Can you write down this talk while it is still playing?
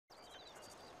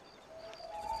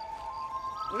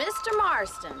Mr.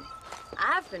 Marston,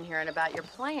 I've been hearing about your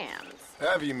plans.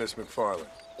 Have you, Miss McFarland?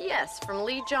 Yes, from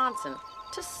Lee Johnson,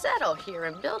 to settle here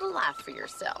and build a life for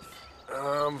yourself.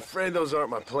 I'm afraid those aren't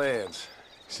my plans.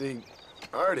 See,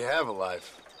 I already have a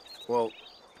life. Well,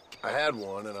 I had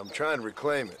one, and I'm trying to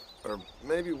reclaim it. Or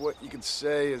maybe what you could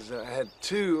say is I had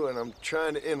two, and I'm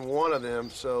trying to end one of them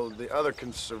so the other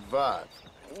can survive.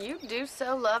 You do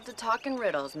so love to talk in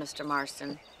riddles, Mr.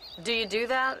 Marston. Do you do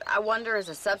that, I wonder, as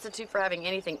a substitute for having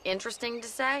anything interesting to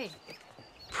say?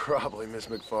 Probably, Miss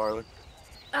McFarland.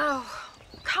 Oh,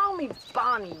 call me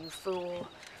Bonnie, you fool.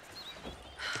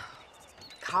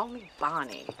 Call me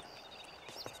Bonnie.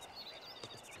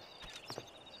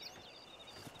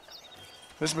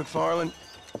 Miss McFarland,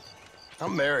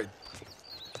 I'm married.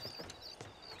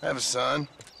 I have a son.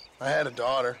 I had a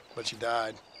daughter, but she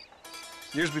died.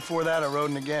 Years before that, I rode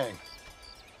in a gang.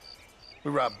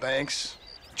 We robbed banks,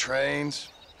 trains,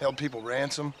 held people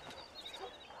ransom.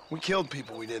 We killed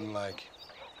people we didn't like.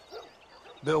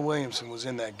 Bill Williamson was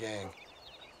in that gang.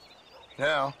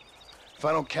 Now, if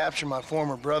I don't capture my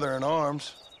former brother in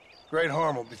arms, great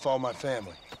harm will befall my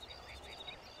family.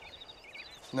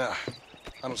 Now,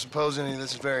 I don't suppose any of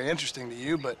this is very interesting to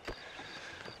you, but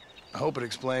I hope it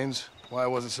explains why I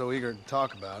wasn't so eager to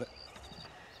talk about it.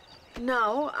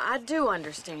 No, I do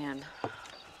understand.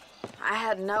 I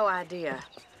had no idea.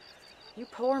 You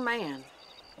poor man.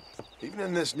 Even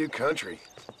in this new country,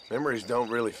 memories don't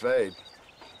really fade.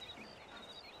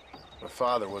 My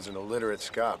father was an illiterate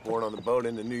Scot born on the boat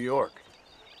into New York.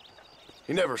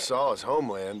 He never saw his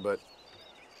homeland, but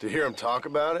to hear him talk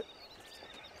about it,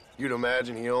 you'd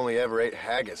imagine he only ever ate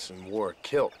haggis and wore a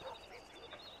kilt.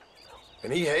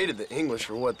 And he hated the English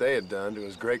for what they had done to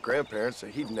his great-grandparents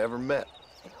that he'd never met.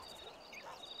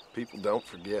 People don't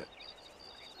forget.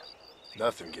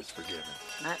 Nothing gets forgiven.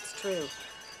 That's true,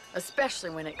 especially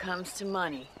when it comes to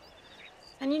money.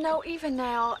 And you know, even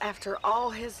now, after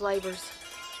all his labors,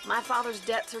 my father's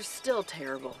debts are still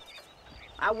terrible.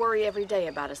 I worry every day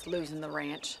about us losing the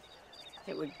ranch.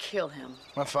 It would kill him.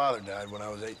 My father died when I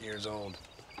was 8 years old.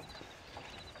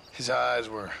 His eyes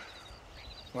were,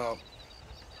 well,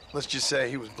 let's just say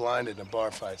he was blinded in a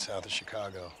bar fight south of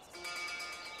Chicago.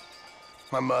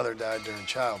 My mother died during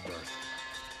childbirth.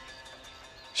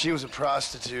 She was a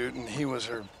prostitute, and he was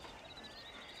her,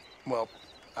 well,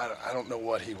 I don't know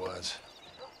what he was.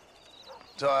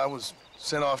 So I was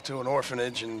sent off to an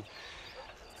orphanage and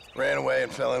ran away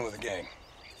and fell in with a gang.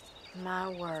 My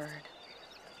word.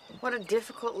 What a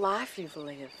difficult life you've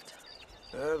lived.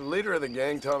 The leader of the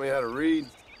gang taught me how to read,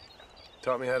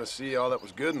 taught me how to see all that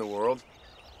was good in the world.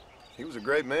 He was a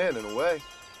great man in a way.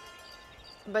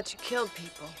 But you killed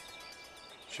people.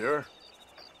 Sure.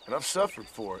 And I've suffered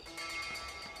for it.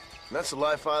 And that's the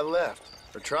life I left,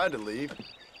 or tried to leave.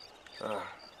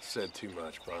 Said too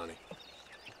much, Bonnie.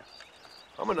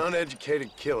 I'm an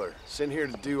uneducated killer, sent here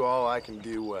to do all I can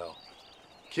do well.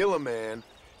 Kill a man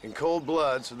in cold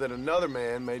blood so that another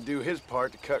man may do his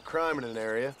part to cut crime in an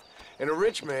area, and a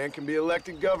rich man can be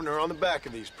elected governor on the back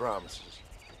of these promises.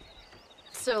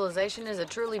 Civilization is a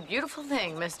truly beautiful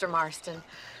thing, Mr. Marston.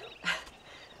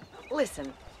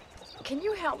 Listen, can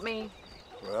you help me?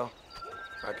 Well,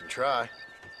 I can try.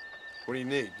 What do you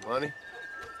need, money?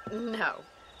 No,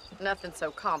 nothing so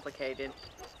complicated.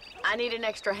 I need an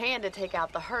extra hand to take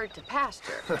out the herd to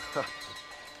pasture.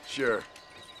 Sure.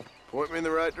 Point me in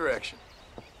the right direction.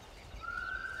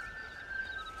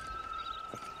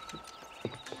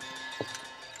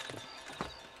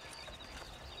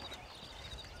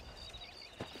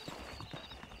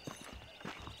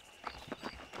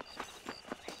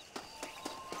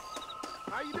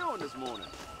 How you doing this morning?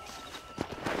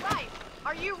 Right.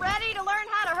 Are you ready to learn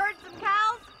how to herd some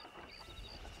cows?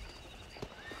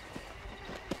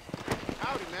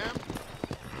 Howdy, ma'am.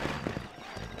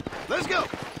 Let's go!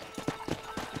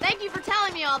 Thank you for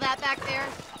telling me all that back there.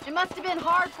 It must have been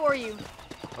hard for you.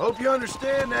 Hope you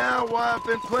understand now why I've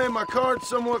been playing my cards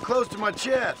somewhat close to my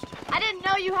chest. I didn't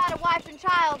know you had a wife and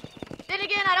child. Then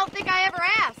again, I don't think I ever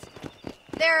asked.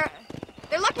 They're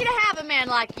lucky to have a man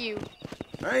like you.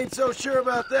 I ain't so sure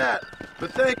about that,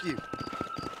 but thank you.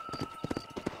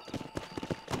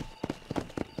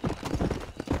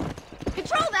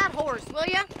 Control that horse, will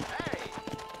you? Hey!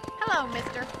 Hello,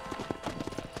 mister.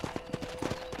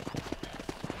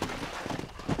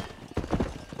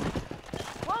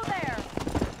 Whoa there!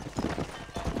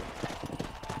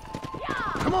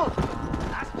 Yeah! Come on!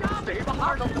 Nice job! Stay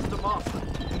behind him, Mr. Marston.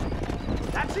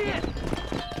 That's it!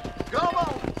 Come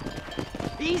on!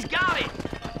 He's got it!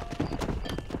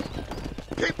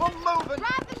 Keep him moving!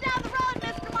 Drive them down the road,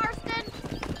 Mr. Marston!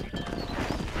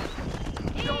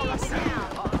 Easy now!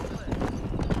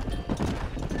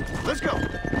 Let's go!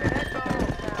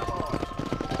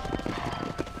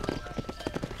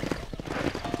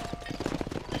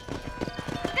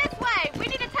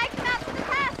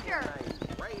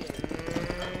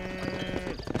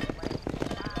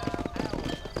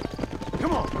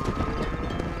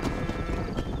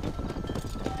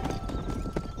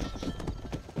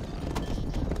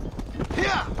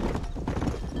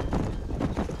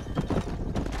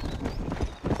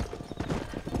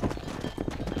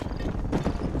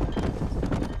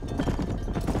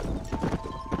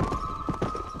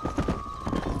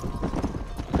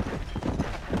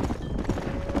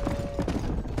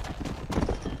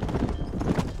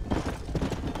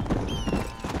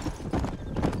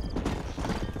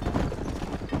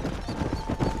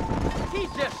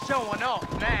 just showing off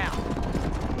now.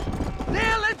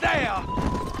 Nearly there.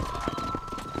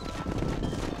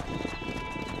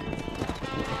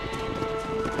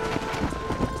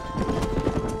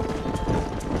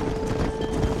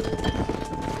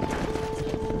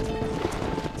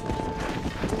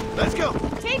 Let's go.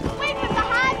 Keep sweeping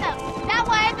behind them. That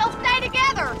way they'll stay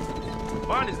together.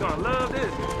 Barney's gonna love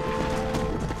this.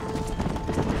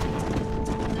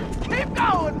 Keep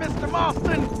going, Mr.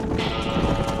 Marston.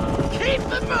 Keep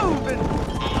it moving.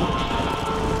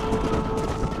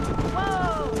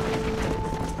 Whoa.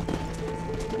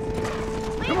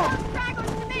 Leave those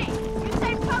stragglers to me. You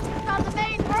stay focused on the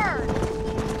main herd.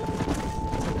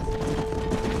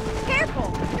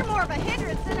 Careful. You're more of a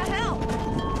hindrance than a help.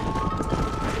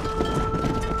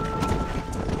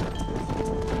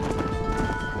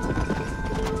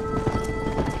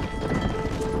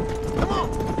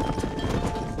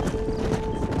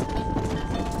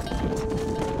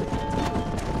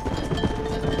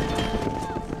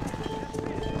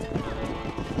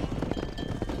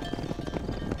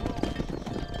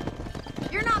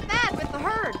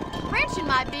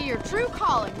 Might be your true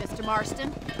calling, Mr.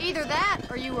 Marston. Either that,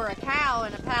 or you were a cow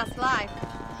in a past life.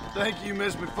 Thank you,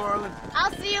 Miss McFarland.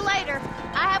 I'll see you later.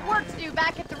 I have work to do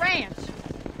back at the ranch.